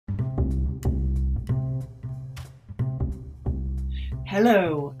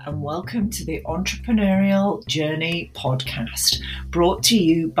Hello and welcome to the Entrepreneurial Journey podcast, brought to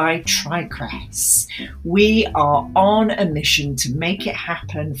you by Tricress. We are on a mission to make it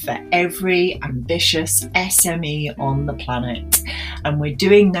happen for every ambitious SME on the planet. And we're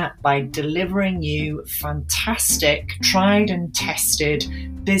doing that by delivering you fantastic, tried and tested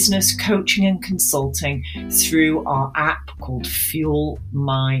business coaching and consulting through our app called Fuel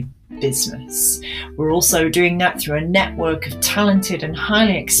My Business. We're also doing that through a network of talented and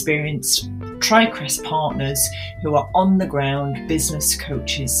highly experienced Tricress partners who are on the ground business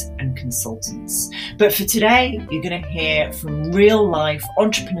coaches and consultants. But for today, you're going to hear from real life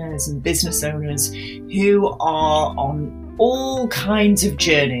entrepreneurs and business owners who are on all kinds of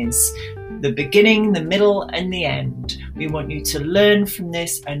journeys, the beginning, the middle, and the end. We want you to learn from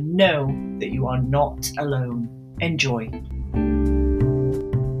this and know that you are not alone. Enjoy.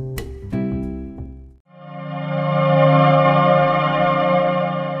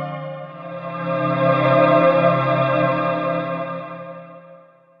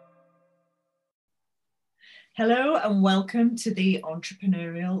 Hello and welcome to the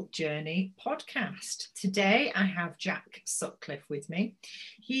Entrepreneurial Journey podcast. Today I have Jack Sutcliffe with me.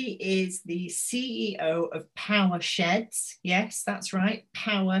 He is the CEO of Power Sheds. Yes, that's right,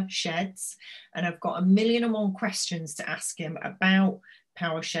 Power Sheds. And I've got a million and one questions to ask him about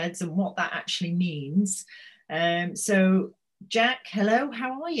Power Sheds and what that actually means. So Jack, hello,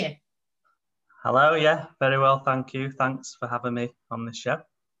 how are you? Hello, yeah, very well, thank you. Thanks for having me on the show.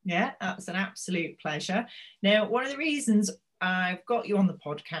 Yeah, that's an absolute pleasure. Now, one of the reasons I've got you on the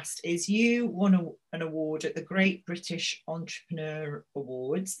podcast is you won an award at the Great British Entrepreneur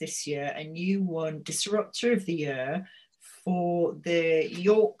Awards this year, and you won Disruptor of the Year for the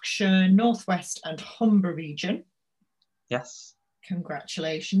Yorkshire, Northwest and Humber region. Yes.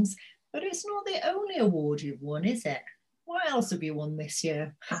 Congratulations. But it's not the only award you've won, is it? What else have you won this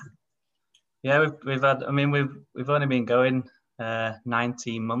year? Yeah, we've had, we've only been going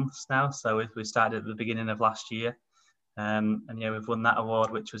 19 months now, so we started at the beginning of last year, and yeah, we've won that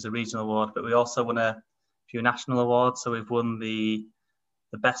award, which was a regional award, but we also won a few national awards. So we've won the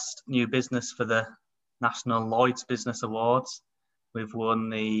best new business for the National Lloyd's Business Awards. We've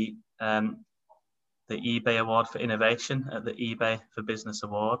won the eBay Award for Innovation at the eBay for Business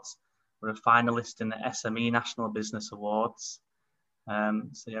Awards. We're a finalist in the SME National Business Awards.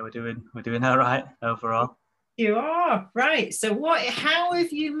 So yeah, we're doing all right overall. You are, right. So how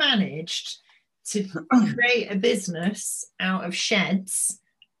have you managed to create a business out of sheds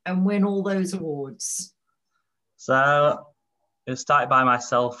and win all those awards? So it was started by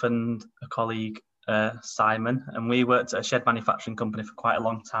myself and a colleague, Simon, and we worked at a shed manufacturing company for quite a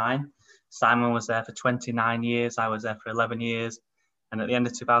long time. Simon was there for 29 years, I was there for 11 years. And at the end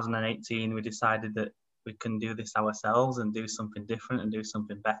of 2018, we decided that we can do this ourselves and do something different and do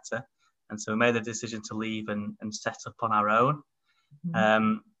something better. And so we made the decision to leave and set up on our own.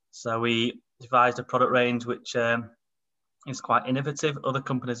 Mm-hmm. So we devised a product range which is quite innovative. Other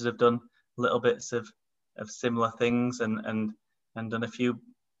companies have done little bits of similar things and done a few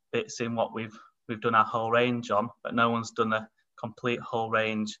bits in what we've done our whole range on, but no one's done a complete whole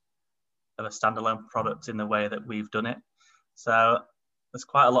range of a standalone product in the way that we've done it. So there's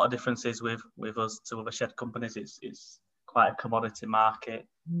quite a lot of differences with us to other shed companies. It's quite a commodity market.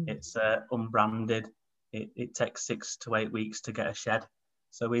 It's unbranded. It takes 6 to 8 weeks to get a shed.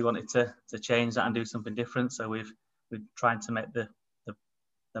 So we wanted to change that and do something different. So we're trying to make the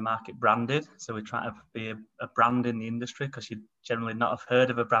market branded. So we try to be a brand in the industry, because you generally not have heard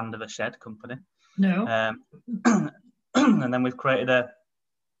of a brand of a shed company. No. And then we've created a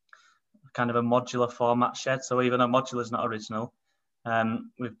kind of a modular format shed. So even though modular is not original,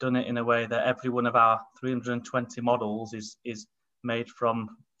 we've done it in a way that every one of our 320 models is made from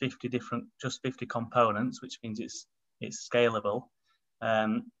 50 components, which means it's scalable.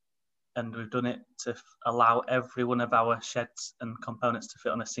 And we've done it to allow every one of our sheds and components to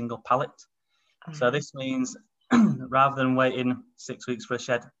fit on a single pallet. Mm-hmm. So this means rather than waiting 6 weeks for a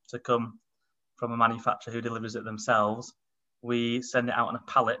shed to come from a manufacturer who delivers it themselves, we send it out on a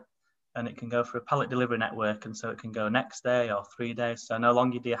pallet, and it can go through a pallet delivery network, and so it can go next day or 3 days. So no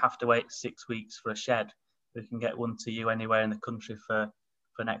longer do you have to wait 6 weeks for a shed. We can get one to you anywhere in the country for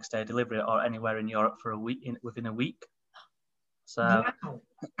next day delivery, or anywhere in Europe for a week, within a week. So wow.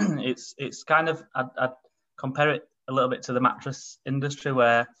 It's kind of, I'd compare it a little bit to the mattress industry,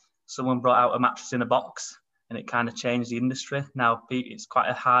 where someone brought out a mattress in a box and it kind of changed the industry. Now it's quite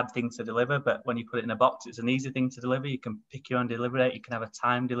a hard thing to deliver, but when you put it in a box, it's an easy thing to deliver. You can pick your own delivery date, you can have a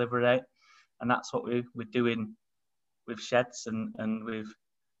time delivery date, and that's what we're doing with sheds, and we've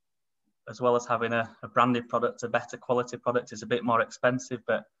as well as having a branded product, a better quality product is a bit more expensive,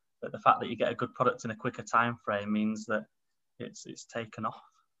 but the fact that you get a good product in a quicker time frame means that it's taken off.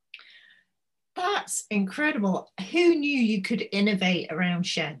 That's incredible. Who knew you could innovate around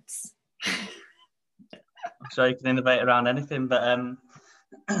sheds? I'm sure you can innovate around anything, but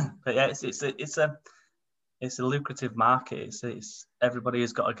yeah, it's a lucrative market. It's everybody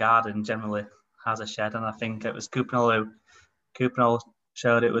who's got a garden generally has a shed, and I think it was Cuprinol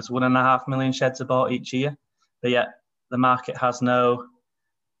showed it was 1.5 million sheds are bought each year, but yet the market has no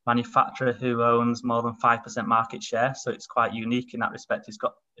manufacturer who owns more than 5% market share, so it's quite unique in that respect. It's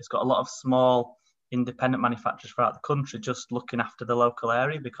got a lot of small independent manufacturers throughout the country just looking after the local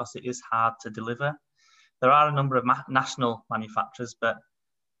area because it is hard to deliver. There are a number of national manufacturers, but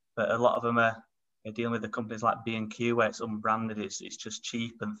a lot of them are dealing with the companies like B&Q where it's unbranded. It's just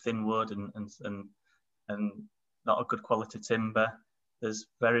cheap and thin wood and not a good quality timber. There's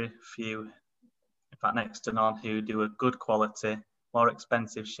very few, in fact next to none, who do a good quality, more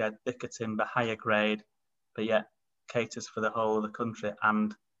expensive shed, thicker timber, higher grade, but yet caters for the whole of the country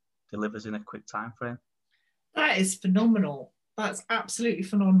and delivers in a quick time frame. That is phenomenal. That's absolutely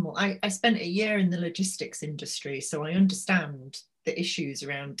phenomenal. I spent a year in the logistics industry, so I understand the issues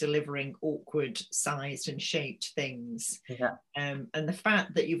around delivering awkward sized and shaped things. Yeah. And the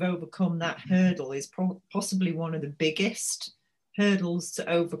fact that you've overcome that hurdle is possibly one of the biggest hurdles to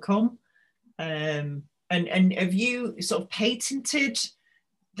overcome. And have you sort of patented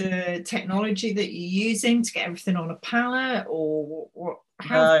the technology that you're using to get everything on a pallet, or what?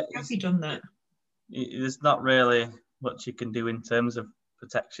 How have you done that? There's not really much you can do in terms of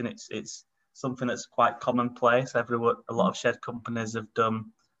protection. It's something that's quite commonplace. A lot of shed companies have done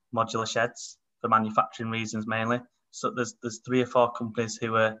modular sheds for manufacturing reasons mainly. So there's 3 or 4 companies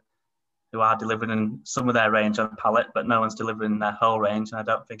who are delivering some of their range on a pallet, but no one's delivering their whole range. And I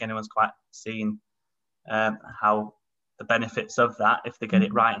don't think anyone's quite seen how the benefits of that if they get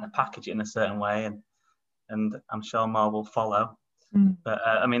it right and they package it in a certain way. And I'm sure more will follow. But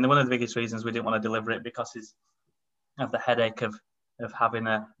I mean, one of the biggest reasons we didn't want to deliver it because of the headache of having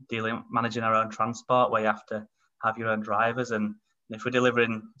managing our own transport where you have to have your own drivers. And if we're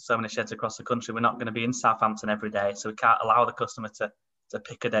delivering so many sheds across the country, we're not going to be in Southampton every day. So we can't allow the customer to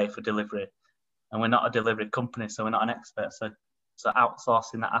pick a day for delivery. And we're not a delivery company, so we're not an expert. So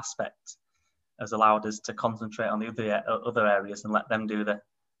outsourcing that aspect has allowed us to concentrate on the other areas and let them do the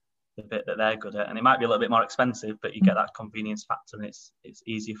bit that they're good at. And it might be a little bit more expensive, but you get that convenience factor and it's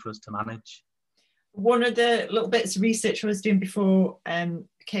easy for us to manage. One of the little bits of research I was doing before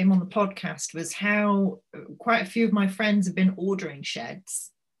came on the podcast was how quite a few of my friends have been ordering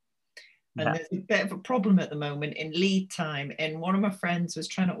sheds. And there's a bit of a problem at the moment in lead time. And one of my friends was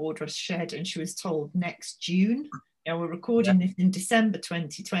trying to order a shed and she was told next June. Now we're recording this in December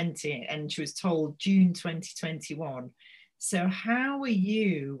 2020 and she was told June 2021. So how are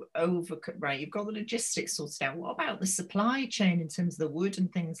you right, you've got the logistics sorted out. What about the supply chain in terms of the wood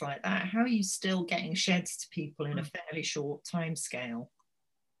and things like that? How are you still getting sheds to people in a fairly short time scale?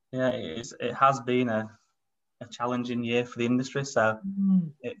 Yeah, it has been a challenging year for the industry. So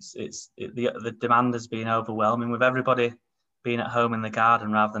the demand has been overwhelming with everybody being at home in the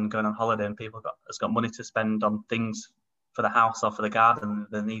garden rather than going on holiday, and people has got money to spend on things for the house or for the garden.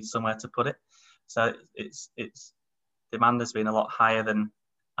 They need somewhere to put it. So it's demand has been a lot higher than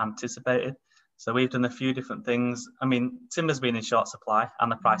anticipated. So we've done a few different things. I mean, timber's been in short supply and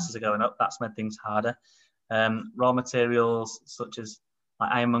the prices are going up. That's made things harder. Raw materials such as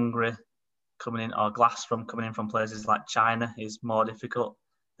like ironmongery coming in, or glass coming in from places like China is more difficult.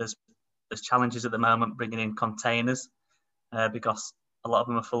 There's challenges at the moment bringing in containers because a lot of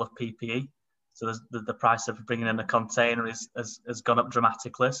them are full of PPE. So the price of bringing in a container has gone up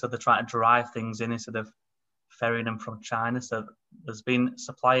dramatically. So they're trying to drive things in instead of ferrying them from China. So there's been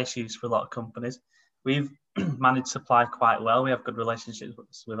supply issues for a lot of companies. We've managed supply quite well. We have good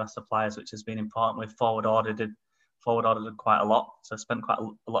relationships with our suppliers, which has been important. We've forward ordered quite a lot. So spent quite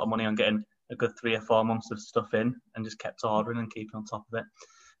a lot of money on getting a good 3 or 4 months of stuff in and just kept ordering and keeping on top of it.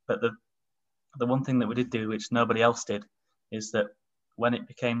 But the one thing that we did do, which nobody else did, is that when it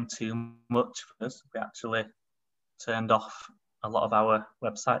became too much for us, we actually turned off a lot of our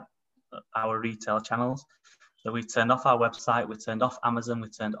website, our retail channels. So we turned off our website, we turned off Amazon, we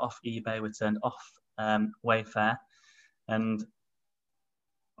turned off eBay, we turned off Wayfair, and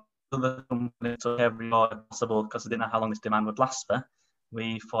other companies took every order possible because they didn't know how long this demand would last for.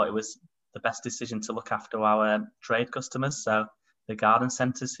 We thought it was the best decision to look after our trade customers, so the garden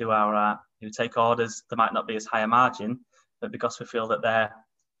centres who take orders. They might not be as high a margin, but because we feel that they're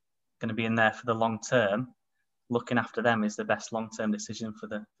going to be in there for the long term, looking after them is the best long-term decision for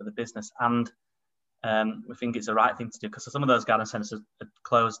the business. And we think it's the right thing to do, because some of those garden centres had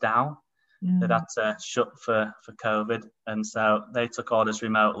closed down. They'd had to shut for COVID, and so they took orders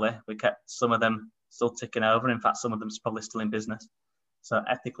remotely. We kept some of them still ticking over. In fact, some of them's probably still in business. So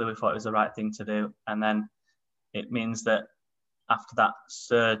ethically, we thought it was the right thing to do. And then it means that after that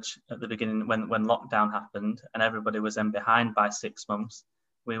surge at the beginning, when lockdown happened and everybody was then behind by 6 months,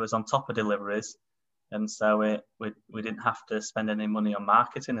 we was on top of deliveries. And so we didn't have to spend any money on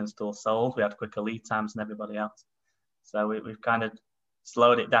marketing and still sold. We had quicker lead times than everybody else. So we've kind of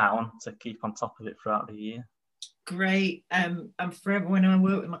slowed it down to keep on top of it throughout the year. Great. I'm forever, when I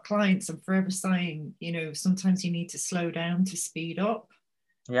work with my clients, I'm forever saying, sometimes you need to slow down to speed up.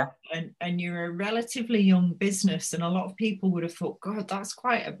 Yeah. And you're a relatively young business, and a lot of people would have thought, God, that's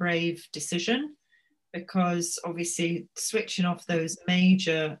quite a brave decision, because obviously switching off those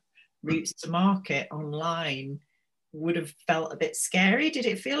major routes to market online would have felt a bit scary. Did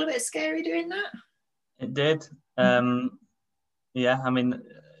it feel a bit scary doing that? It did. Yeah, I mean,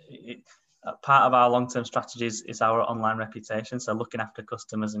 part of our long-term strategies is our online reputation. So looking after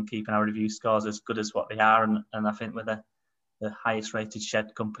customers and keeping our review scores as good as what they are. And I think we're the highest rated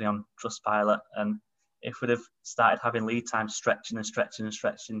shed company on Trustpilot. And if we'd have started having lead times stretching,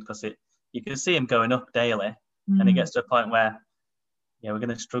 because you can see them going up daily, and it gets to a point where, we're going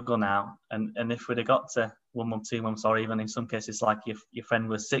to struggle now. And if we'd have got to 1 month, 2 months, or even in some cases like your friend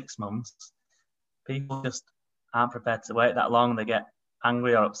was 6 months, people just aren't prepared to wait that long. They get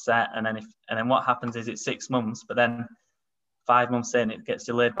angry or upset, and then what happens is it's 6 months, but then 5 months in it gets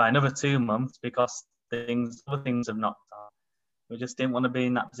delayed by another 2 months because other things have knocked on. We just didn't want to be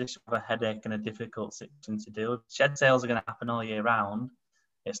in that position of a headache and a difficult situation to deal with. Shed sales are going to happen all year round.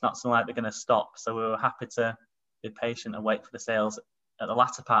 It's not something like they're going to stop. So we were happy to be patient and wait for the sales at the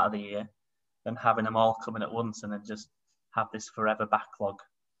latter part of the year than having them all coming at once and then just have this forever backlog,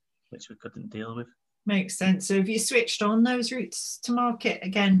 which we couldn't deal with. Makes sense. So have you switched on those routes to market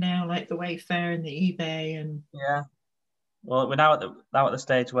again now, like the Wayfair and the eBay? And yeah, well, we're now at the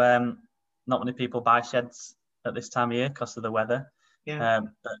stage where not many people buy sheds at this time of year because of the weather. Yeah.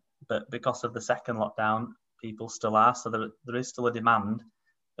 But because of the second lockdown, people still are. So there is still a demand,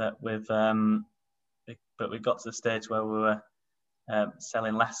 but we got to the stage where we were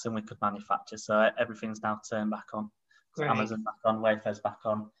selling less than we could manufacture. So everything's now turned back on. So Amazon back on, Wayfair's back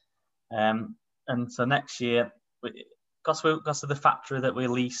on. And so next year, because of the factory that we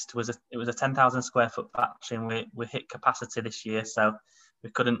leased, it was a 10,000 square foot factory, and we hit capacity this year, so we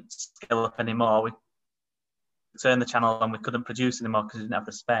couldn't scale up anymore. We turned the channel on, we couldn't produce anymore because we didn't have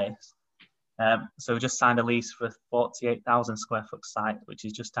the space. So we just signed a lease for a 48,000 square foot site, which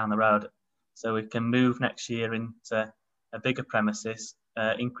is just down the road. So we can move next year into a bigger premises,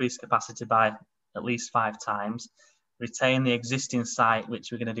 increase capacity by at least 5 times, retain the existing site,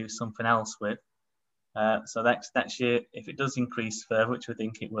 which we're going to do something else with. So next year, if it does increase further, which we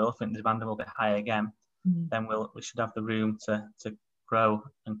think it will, I think the demand will be high again, then we should have the room to grow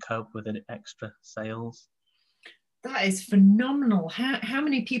and cope with the extra sales. That is phenomenal. How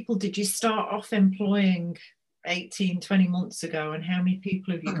many people did you start off employing 18, 20 months ago, and how many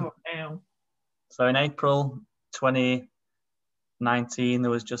people have you got now? So in April 2019,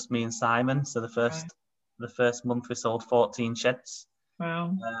 there was just me and Simon. So the first month we sold 14 sheds.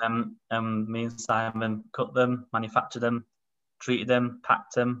 Wow. Me and Simon cut them, manufactured them, treated them,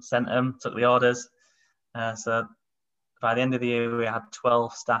 packed them, sent them, took the orders. So by the end of the year, we had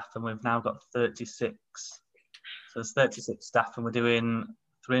 12 staff, and we've now got 36. So there's 36 staff, and we're doing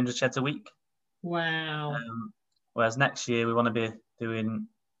 300 sheds a week. Wow. Whereas next year, we want to be doing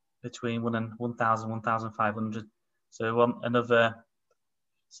between 1,000 and 1,500. So we want another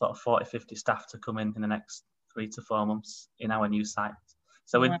sort of 40, 50 staff to come in the next 3 to 4 months in our new site.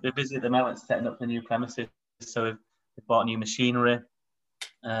 So we're busy at the moment setting up the new premises. So we've bought new machinery,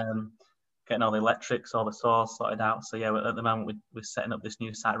 getting all the electrics, all the saws sorted out. So yeah, at the moment we're setting up this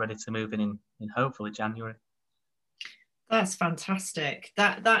new site ready to move in hopefully January. That's fantastic.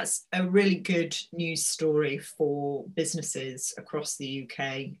 That's a really good news story for businesses across the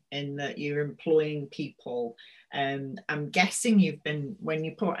UK, in that you're employing people. I'm guessing when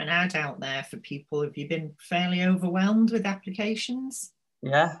you put an ad out there for people, have you been fairly overwhelmed with applications?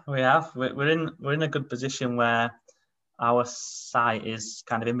 Yeah, we have. We're in a good position where our site is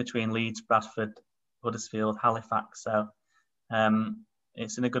kind of in between Leeds, Bradford, Huddersfield, Halifax. So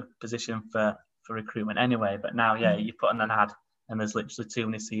it's in a good position for recruitment anyway. But now, you put on an ad and there's literally too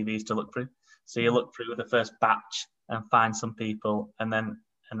many CVs to look through. So you look through the first batch and find some people, and then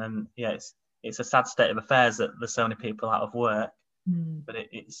it's a sad state of affairs that there's so many people out of work. But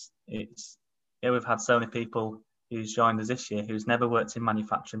it's we've had so many people who's joined us this year who's never worked in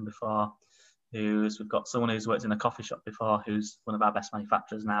manufacturing before. We've got someone who's worked in a coffee shop before, who's one of our best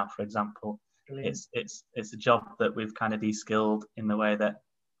manufacturers now, for example. Brilliant. It's a job that we've kind of de-skilled in the way that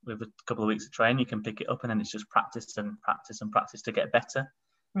with a couple of weeks of training, you can pick it up, and then it's just practice and practice and practice to get better.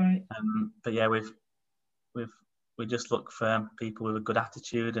 Right. But yeah, we just look for people with a good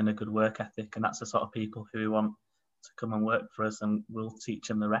attitude and a good work ethic, and that's the sort of people who we want to come and work for us, and we'll teach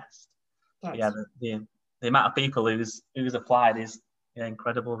them the rest. Yeah, the amount of people who's applied is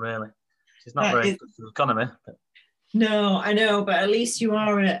incredible, really. It's not very good for the economy. But. No, I know, but at least you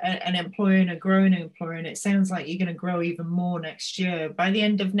are an employer and a growing employer, and it sounds like you're going to grow even more next year. By the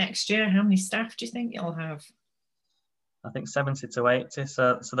end of next year, how many staff do you think you'll have? I think 70 to 80.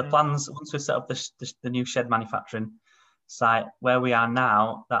 So the plans, once we set up the new shed manufacturing site, where we are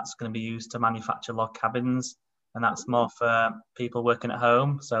now, that's going to be used to manufacture log cabins, and that's more for people working at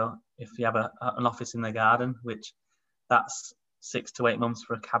home. So if you have an office in the garden, which that's 6 to 8 months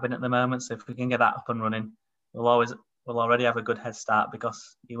for a cabin at the moment. So if we can get that up and running, we'll already have a good head start,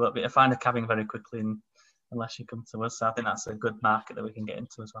 because you won't be able to find a cabin very quickly unless you come to us. So I think that's a good market that we can get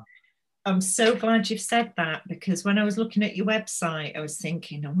into as well. I'm so glad you've said that, because when I was looking at your website, I was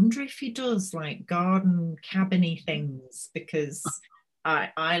thinking, I wonder if he does like garden cabiny things, because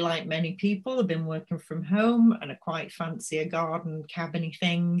I like many people, have been working from home and I quite fancy a garden cabiny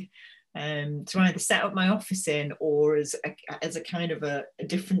thing to either set up my office in, or as a kind of a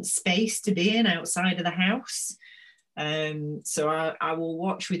different space to be in outside of the house. So I will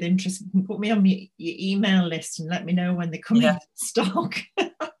watch with interest. You can put me on your email list and let me know when they come in stock.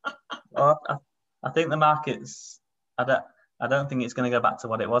 Well, I think the market's, I don't think it's going to go back to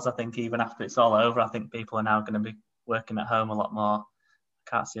what it was. I think even after it's all over, I think people are now going to be working at home a lot more. I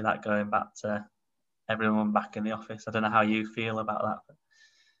can't see that going back to everyone back in the office. I don't know how you feel about that. But.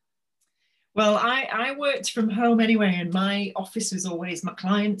 Well, I worked from home anyway, and my office was always my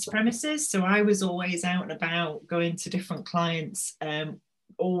clients' premises. So I was always out and about, going to different clients,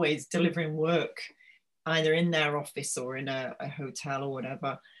 always delivering work, either in their office or in a hotel or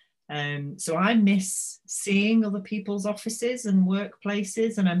whatever. So I miss seeing other people's offices and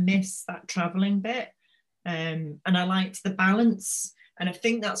workplaces, and I miss that traveling bit. And I liked the balance. And I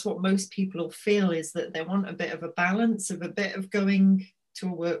think that's what most people will feel, is that they want a bit of a balance of a bit of going to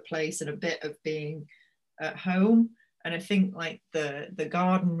a workplace and a bit of being at home. And I think like the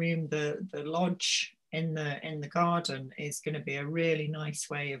garden room, the lodge in the garden is going to be a really nice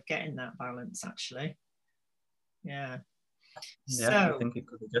way of getting that balance, actually. Yeah. I think it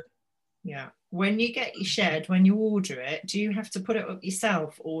could be good. Yeah. When you get your shed, when you order it, do you have to put it up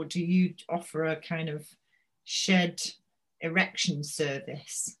yourself, or do you offer a kind of shed erection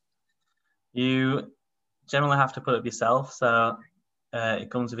service? You generally have to put it up yourself. So it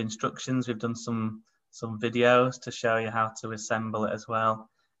comes with instructions. We've done some videos to show you how to assemble it as well.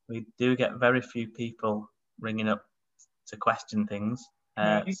 We do get very few people ringing up to question things.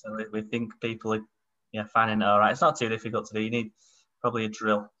 Right. So we think people are finding it all right. It's not too difficult to do. You need probably a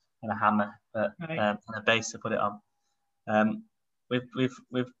drill and a hammer, and a base to put it on.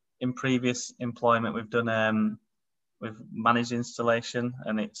 We've in previous employment we've managed installation,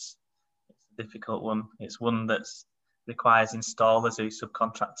 and it's a difficult one. It's one that's requires installers who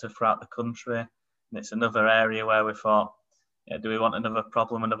subcontractor throughout the country, and it's another area where we thought, do we want another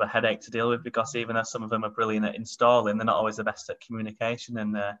problem, another headache to deal with? Because even though some of them are brilliant at installing, they're not always the best at communication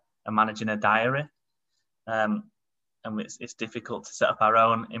and managing a diary. And it's difficult to set up our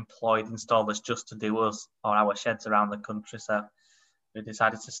own employed installers just to do us or our sheds around the country. So we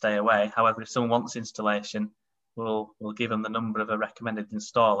decided to stay away. However, if someone wants installation, we'll give them the number of a recommended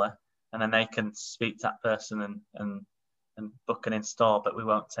installer, and then they can speak to that person and book an install, but we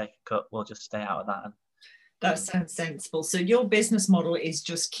won't take a cut. We'll just stay out of that. That sounds sensible. So your business model is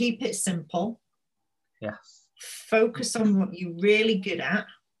just keep it simple. Yes. Focus on what you're really good at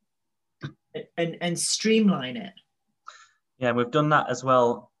and streamline it. Yeah, we've done that as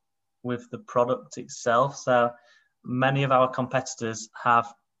well with the product itself. So many of our competitors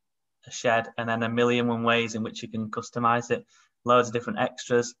have a shed and then a million one ways in which you can customize it. Loads of different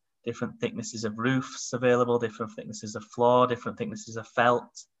extras, different thicknesses of roofs available, different thicknesses of floor, different thicknesses of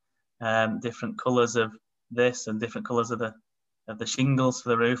felt, different colours of this and different colours of the shingles for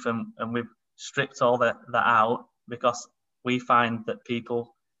the roof. And we've stripped all that out, because we find that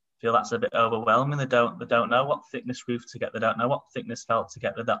people feel that's a bit overwhelming. They don't know what thickness roof to get. They don't know what thickness felt to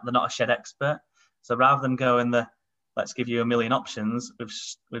get. They're not a shed expert. So rather than go in let's give you a million options,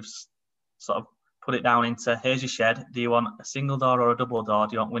 we've sort of put it down into, here's your shed. Do you want a single door or a double door?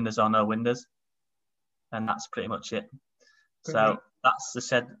 Do you want windows or no windows? And that's pretty much it. Brilliant. So that's the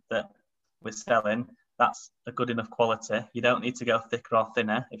shed that we're selling, that's a good enough quality. You don't need to go thicker or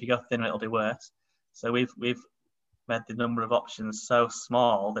thinner. If you go thinner, it'll be worse. So we've made the number of options so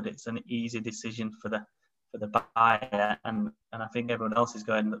small that it's an easy decision for the buyer, and I think everyone else is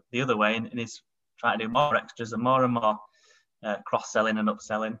going the other way and is trying to do more extras and more cross-selling and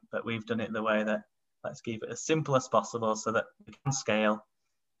upselling. But we've done it the way that let's keep it as simple as possible so that we can scale.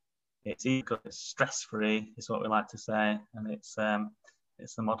 It's equal, it's stress-free, is what we like to say, and it's the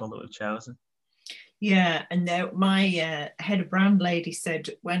model that we've chosen. Yeah, and my head of brand lady said,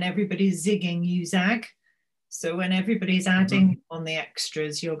 when everybody's zigging, you zag. So when everybody's adding on the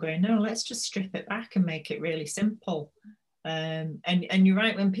extras, you're going, no, let's just strip it back and make it really simple. And you're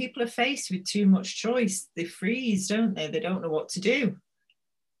right, when people are faced with too much choice, they freeze, don't they? They don't know what to do.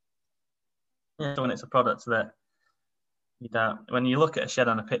 Yeah, when it's a product that you don't, when you look at a shed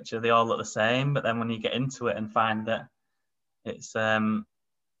on a picture, they all look the same, but then when you get into it and find that it's some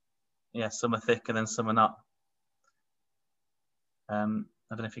are thicker than some are not.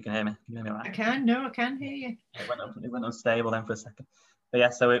 I don't know if you can hear me. Can you hear me all right? I can. No, I can hear you. It went unstable then for a second. But yeah,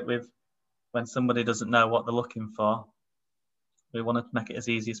 so when somebody doesn't know what they're looking for, we want to make it as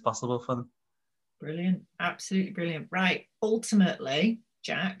easy as possible for them. Brilliant. Absolutely brilliant. Right. Ultimately,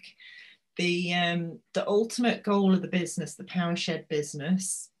 Jack, the ultimate goal of the business, the Powershed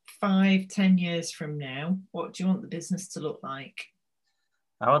business, 5-10 years from now, what do you want the business to look like?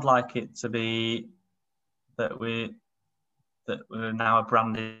 I would like it to be that we're now a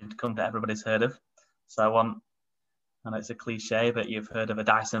branded company that everybody's heard of. So I know it's a cliche, but you've heard of a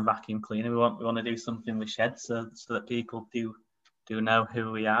Dyson vacuum cleaner. We want to do something with sheds so that people do know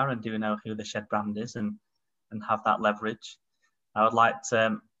who we are and do know who the Shed brand is and have that leverage. I would like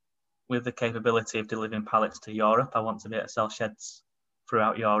to, with the capability of delivering pallets to Europe, I want to be able to sell sheds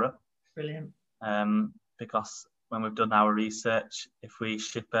throughout Europe. Brilliant. Because when we've done our research, if we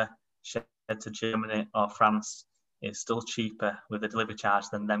ship a shed to Germany or France, it's still cheaper with the delivery charge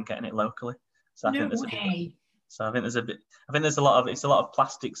than them getting it locally. So I think there's a lot of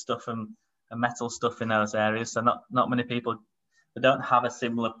plastic stuff and metal stuff in those areas. So not many people, they don't have a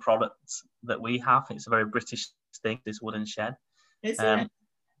similar product that we have. It's a very British thing, this wooden shed. Isn't it?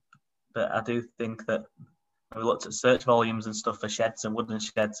 But I do think that when we looked at search volumes and stuff for sheds and wooden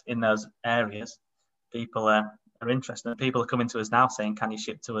sheds in those areas, people are interested. People are coming to us now saying, can you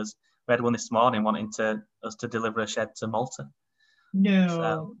ship to us? We had one this morning wanting us to deliver a shed to Malta. No.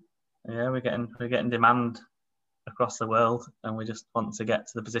 So, yeah, we're getting demand across the world, and we just want to get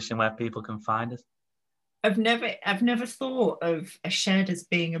to the position where people can find us. I've never thought of a shed as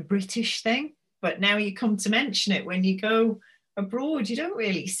being a British thing, but now you come to mention it, when you go abroad, you don't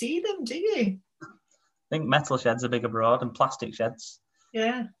really see them, do you? I think metal sheds are big abroad and plastic sheds.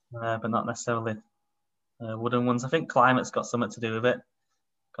 Yeah. But not necessarily wooden ones. I think climate's got something to do with it,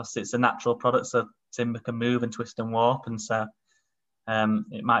 because it's a natural product, so timber can move and twist and warp, and so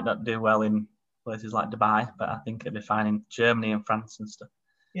it might not do well in places like Dubai, but I think it'd be fine in Germany and France and stuff.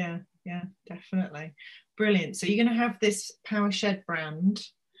 Yeah, definitely. Brilliant. So you're going to have this Powershed brand,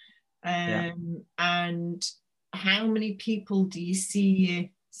 and how many people do you see you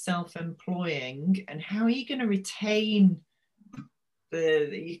self-employing, and how are you going to retain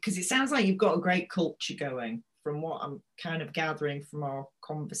because it sounds like you've got a great culture going from what I'm kind of gathering from our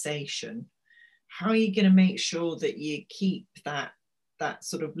conversation. How are you going to make sure that you keep that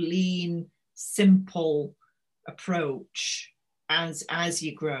sort of lean, simple approach as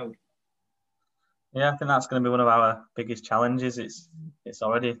you grow? Yeah, I think that's going to be one of our biggest challenges. It's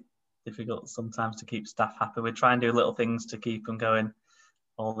already difficult sometimes to keep staff happy. We try and do little things to keep them going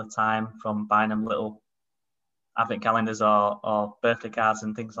all the time, from buying them little advent calendars or birthday cards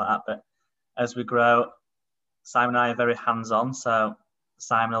and things like that. But as we grow, Simon and I are very hands-on. So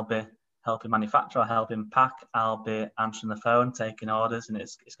Simon will be helping manufacture or helping pack. I'll be answering the phone, taking orders, and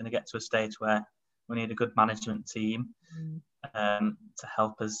it's going to get to a stage where we need a good management team to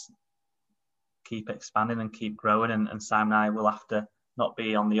help us keep expanding and keep growing. And Simon and I will have to not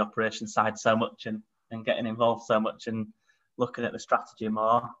be on the operations side so much and getting involved so much and looking at the strategy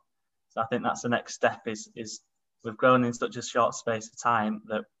more. So I think that's the next step is we've grown in such a short space of time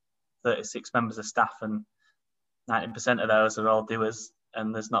that 36 members of staff and 90% of those are all doers,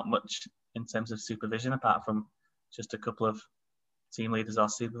 and there's not much in terms of supervision apart from just a couple of team leaders or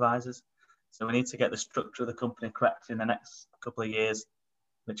supervisors. So we need to get the structure of the company correct in the next couple of years,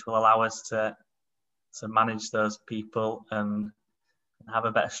 which will allow us to manage those people and have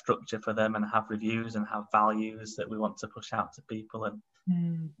a better structure for them and have reviews and have values that we want to push out to people and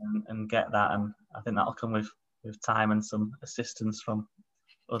get that. And I think that'll come with time and some assistance from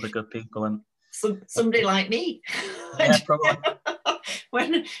other good people and somebody like me. Yeah, probably.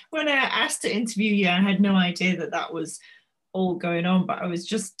 when I asked to interview you, I had no idea that that was all going on. But I was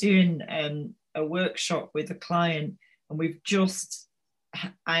just doing a workshop with a client, and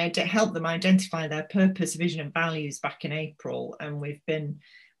I helped them identify their purpose, vision, and values back in April, and we've been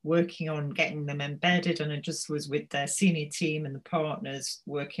working on getting them embedded. And I just was with their senior team and the partners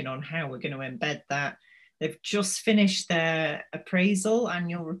working on how we're going to embed that. They've just finished their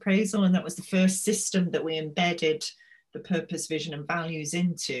annual appraisal, and that was the first system that we embedded the purpose, vision, and values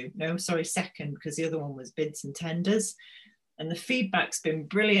into. No, sorry, second, because the other one was bids and tenders. And the feedback's been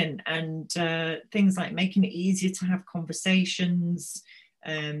brilliant, and things like making it easier to have conversations.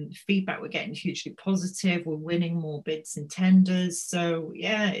 Feedback we're getting hugely positive. We're winning more bids and tenders. So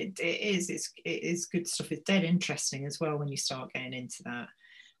yeah, it is good stuff. It's dead interesting as well when you start getting into that.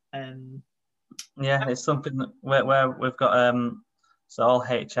 Yeah, it's something that where we've got so all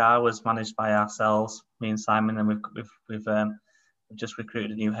HR was managed by ourselves, me and Simon, and we've just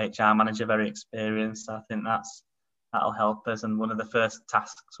recruited a new HR manager, very experienced. I think that'll help us. And one of the first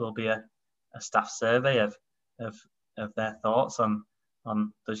tasks will be a staff survey of their thoughts on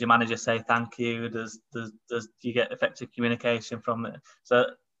does your manager say thank you? Does you get effective communication from it? So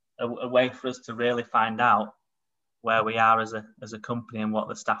a way for us to really find out where we are as a company and what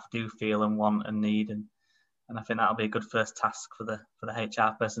the staff do feel and want and need, and I think that'll be a good first task for the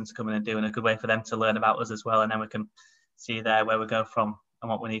HR person to come in and do, and a good way for them to learn about us as well, and then we can see there where we go from and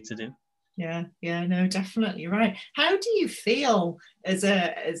what we need to do. Yeah, no, definitely right. How do you feel as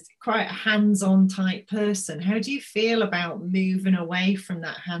quite a hands-on type person? How do you feel about moving away from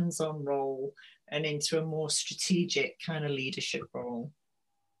that hands-on role and into a more strategic kind of leadership role?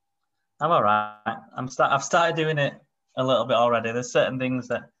 I'm all right. I've started doing it a little bit already. There's certain things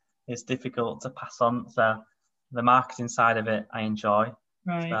that it's difficult to pass on. So the marketing side of it, I enjoy.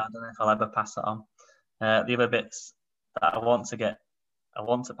 Right. So I don't know if I'll ever pass it on. The other bits that I want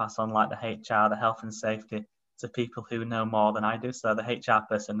to pass on, like the HR, the health and safety, to people who know more than I do. So the HR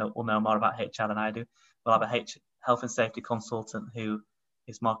person will know more about HR than I do. We'll have a health and safety consultant who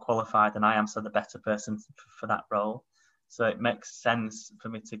is more qualified than I am, so the better person for that role. So it makes sense for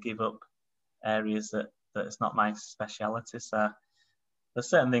me to give up areas that it's not my speciality. So there's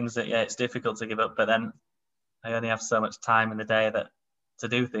certain things that, yeah, it's difficult to give up, but then I only have so much time in the day to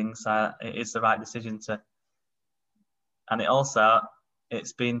do things. It is the right decision to. And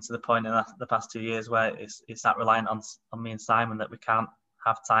it's been to the point in the past 2 years where it's that reliant on me and Simon that we can't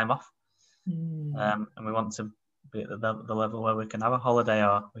have time off. And we want to be at the level where we can have a holiday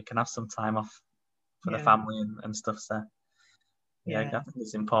or we can have some time off for the family and stuff. So yeah, I think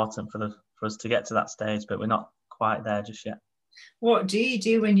it's important for us to get to that stage, but we're not quite there just yet. What do you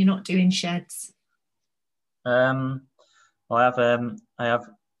do when you're not doing sheds? Well, I have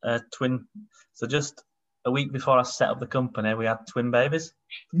a twin. So just a week before I set up the company, we had twin babies.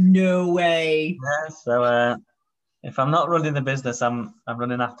 No way. Yeah. So if I'm not running the business, I'm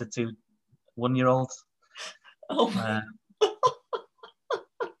running after 2 1-year-olds. Oh.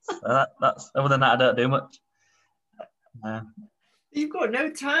 So that's other than that, I don't do much. You've got no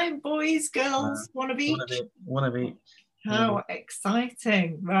time, boys, girls, one of each. One of each. How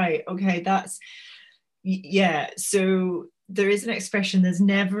exciting! Right. Okay. So there is an expression: there's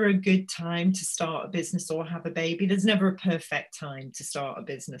never a good time to start a business or have a baby. There's never a perfect time to start a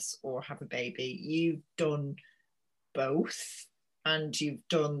business or have a baby. You've done both, and you've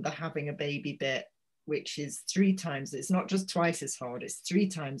done the having a baby bit, which is 3 times. It's not just twice as hard; it's 3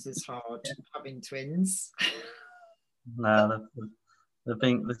 times as hard having twins. No,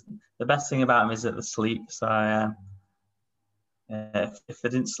 the best thing about them is that they sleep. So if they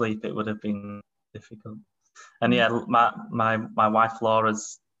didn't sleep, it would have been difficult. And yeah, my wife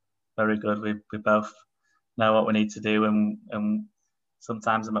Laura's very good. We both know what we need to do, and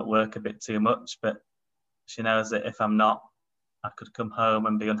sometimes I'm at work a bit too much, but she knows that if I'm not, I could come home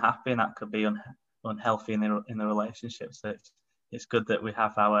and be unhappy, and that could be unhealthy in the relationship. So it's good that we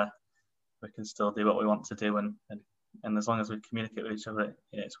can still do what we want to do, and as long as we communicate with each other,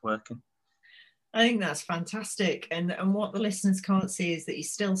 it's working. I think that's fantastic. And what the listeners can't see is that you're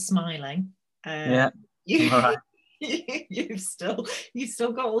still smiling. You've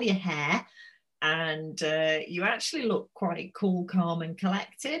still got all your hair, and you actually look quite cool, calm, and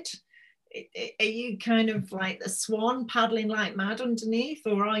collected. Are you kind of like the swan paddling like mad underneath,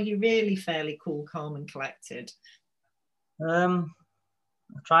 or are you really fairly cool, calm, and collected? I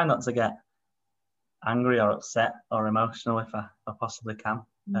try not to get angry or upset or emotional if I possibly can.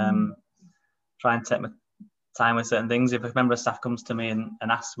 Try and take my time with certain things. If a member of staff comes to me and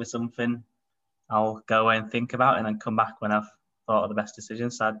asks me something, I'll go away and think about it and then come back when I've thought of the best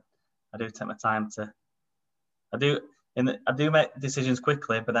decisions. So I do take my time to. I do make decisions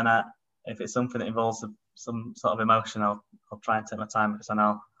quickly, but then if it's something that involves some sort of emotion, I'll try and take my time because then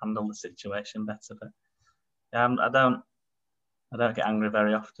I'll handle the situation better. But yeah, I don't get angry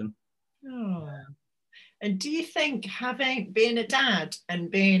very often. Oh. And do you think being a dad and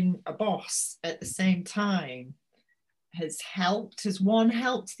being a boss at the same time has one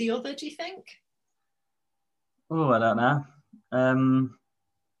helped the other, do you think? Oh, I don't know.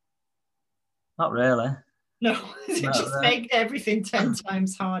 Not really. No, it just makes everything 10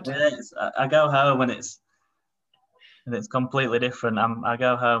 times harder. Yeah, I go home and it's completely different. I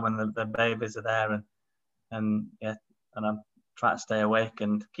go home when the babies are there and I'm trying to stay awake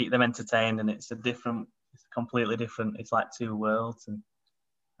and keep them entertained, and it's completely different. It's like two worlds, and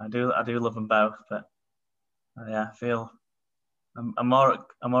I do love them both, but yeah, I feel I'm more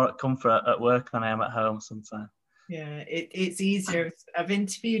at comfort at work than I am at home sometimes. Yeah, it's easier. I've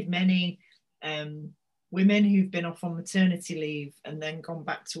interviewed many women who've been off on maternity leave and then gone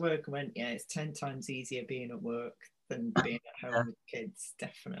back to work and went, yeah, it's 10 times easier being at work than being at home with kids.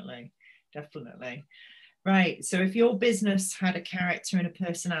 Definitely. Right. So if your business had a character and a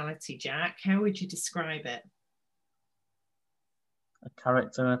personality, Jack, how would you describe it? A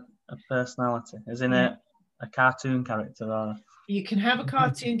character, a personality, as in a cartoon character, or you can have a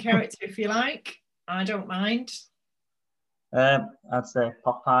cartoon character if you like. I don't mind. I'd say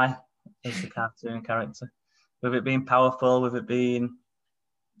Popeye as the cartoon character. With it being powerful, with it being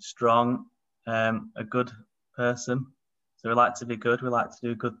strong, a good person. So we like to be good. We like to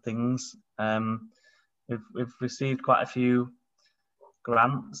do good things. We've received quite a few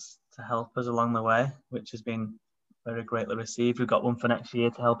grants to help us along the way, which has been very greatly received. We've got one for next year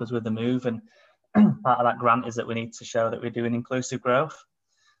to help us with the move, and part of that grant is that we need to show that we're doing inclusive growth.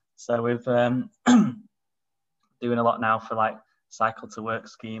 So we've doing a lot now for like cycle to work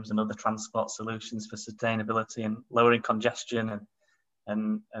schemes and other transport solutions for sustainability and lowering congestion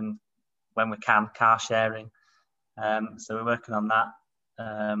and when we can, car sharing. So we're working on that.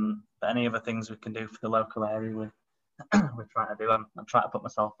 But any other things we can do for the local area, we're trying to do. I'm trying to put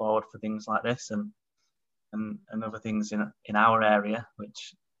myself forward for things like this and other things in our area,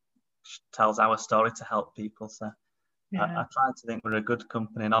 which tells our story to help people. So yeah. I try to think we're a good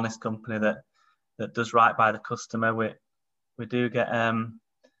company, an honest company that does right by the customer. We do get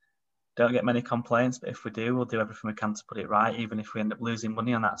don't get many complaints, but if we do, we'll do everything we can to put it right. Even if we end up losing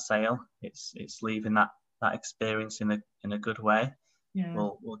money on that sale, it's leaving that experience in a good way. Yeah.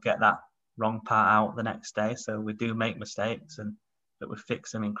 We'll get that wrong part out the next day. So we do make mistakes, but we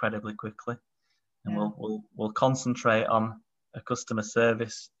fix them incredibly quickly. And yeah. we'll concentrate on a customer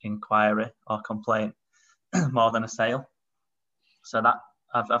service inquiry or complaint more than a sale. So that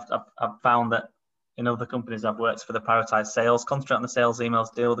I've found that in other companies I've worked for, the prioritise sales, concentrate on the sales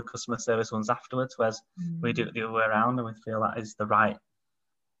emails, deal with the customer service ones afterwards, whereas we do it the other way around, and we feel that is the right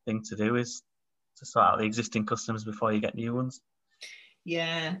thing to do, is to sort out the existing customers before you get new ones.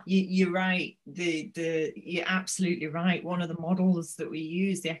 Yeah, you're right. You're absolutely right. One of the models that we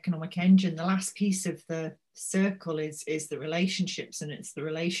use, the economic engine, the last piece of the circle is the relationships, and it's the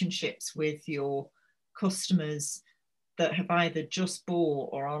relationships with your customers that have either just bought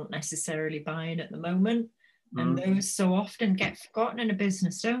or aren't necessarily buying at the moment. And those so often get forgotten in a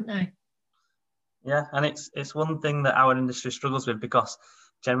business, don't they? Yeah, and it's one thing that our industry struggles with, because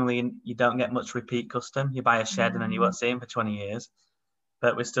generally you don't get much repeat custom. You buy a shed and then you won't see them for 20 years.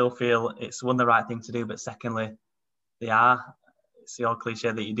 But we still feel it's one, the right thing to do. But secondly, it's the old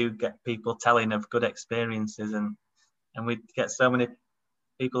cliche that you do get people telling of good experiences, and we get so many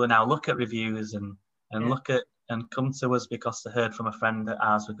people who now look at reviews and look at and come to us because they heard from a friend that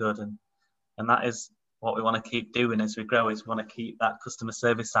ours were good, and that is what we want to keep doing as we grow. Is we want to keep that customer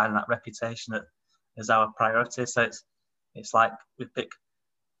service side and that reputation as our priority. So it's like we pick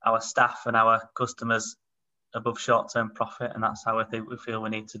our staff and our customers above short-term profit, and that's how I think we feel we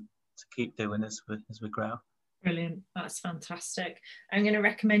need to keep doing as we grow. Brilliant, that's fantastic. I'm going to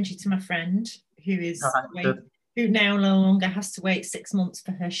recommend you to my friend who now no longer has to wait 6 months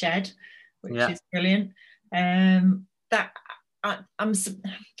for her shed, which is brilliant. Do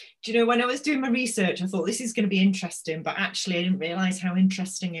you know, when I was doing my research, I thought this is going to be interesting, but actually I didn't realise how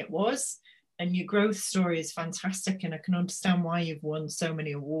interesting it was. And your growth story is fantastic, and I can understand why you've won so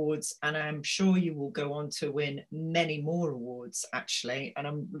many awards, and I'm sure you will go on to win many more awards, actually. And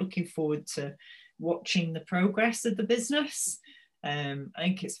I'm looking forward to watching the progress of the business. I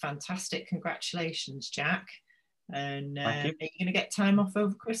think it's fantastic. Congratulations, Jack. And are you going to get time off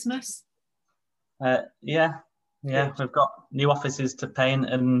over Christmas? Yeah. We've got new offices to paint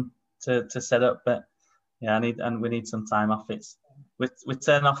and to set up, but yeah, we need some time off. We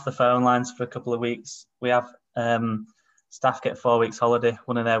turn off the phone lines for a couple of weeks. We have staff get 4 weeks holiday.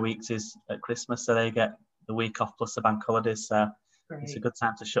 One of their weeks is at Christmas, so they get the week off plus the bank holidays. So Great. It's a good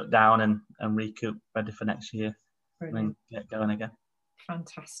time to shut down and recoup, ready for next year. Brilliant. And get going again.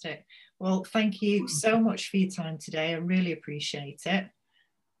 Fantastic. Well, thank you so much for your time today. I really appreciate it.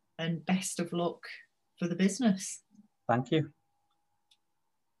 And best of luck for the business. Thank you.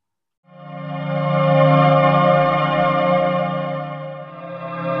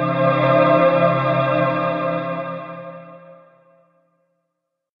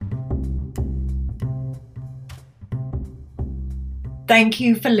 Thank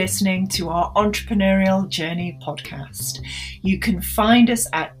you for listening to our Entrepreneurial Journey podcast. You can find us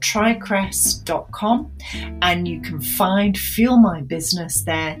at trycress.com and you can find Fuel My Business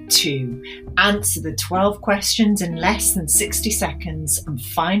there too. Answer the 12 questions in less than 60 seconds and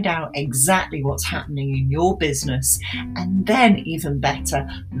find out exactly what's happening in your business. And then, even better,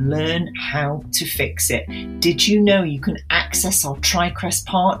 learn how to fix it. Did you know you can access our Trycress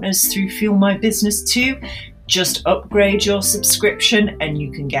partners through Fuel My Business too? Just upgrade your subscription and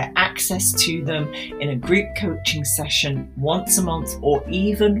you can get access to them in a group coaching session once a month or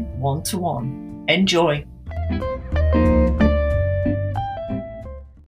even one-to-one. Enjoy.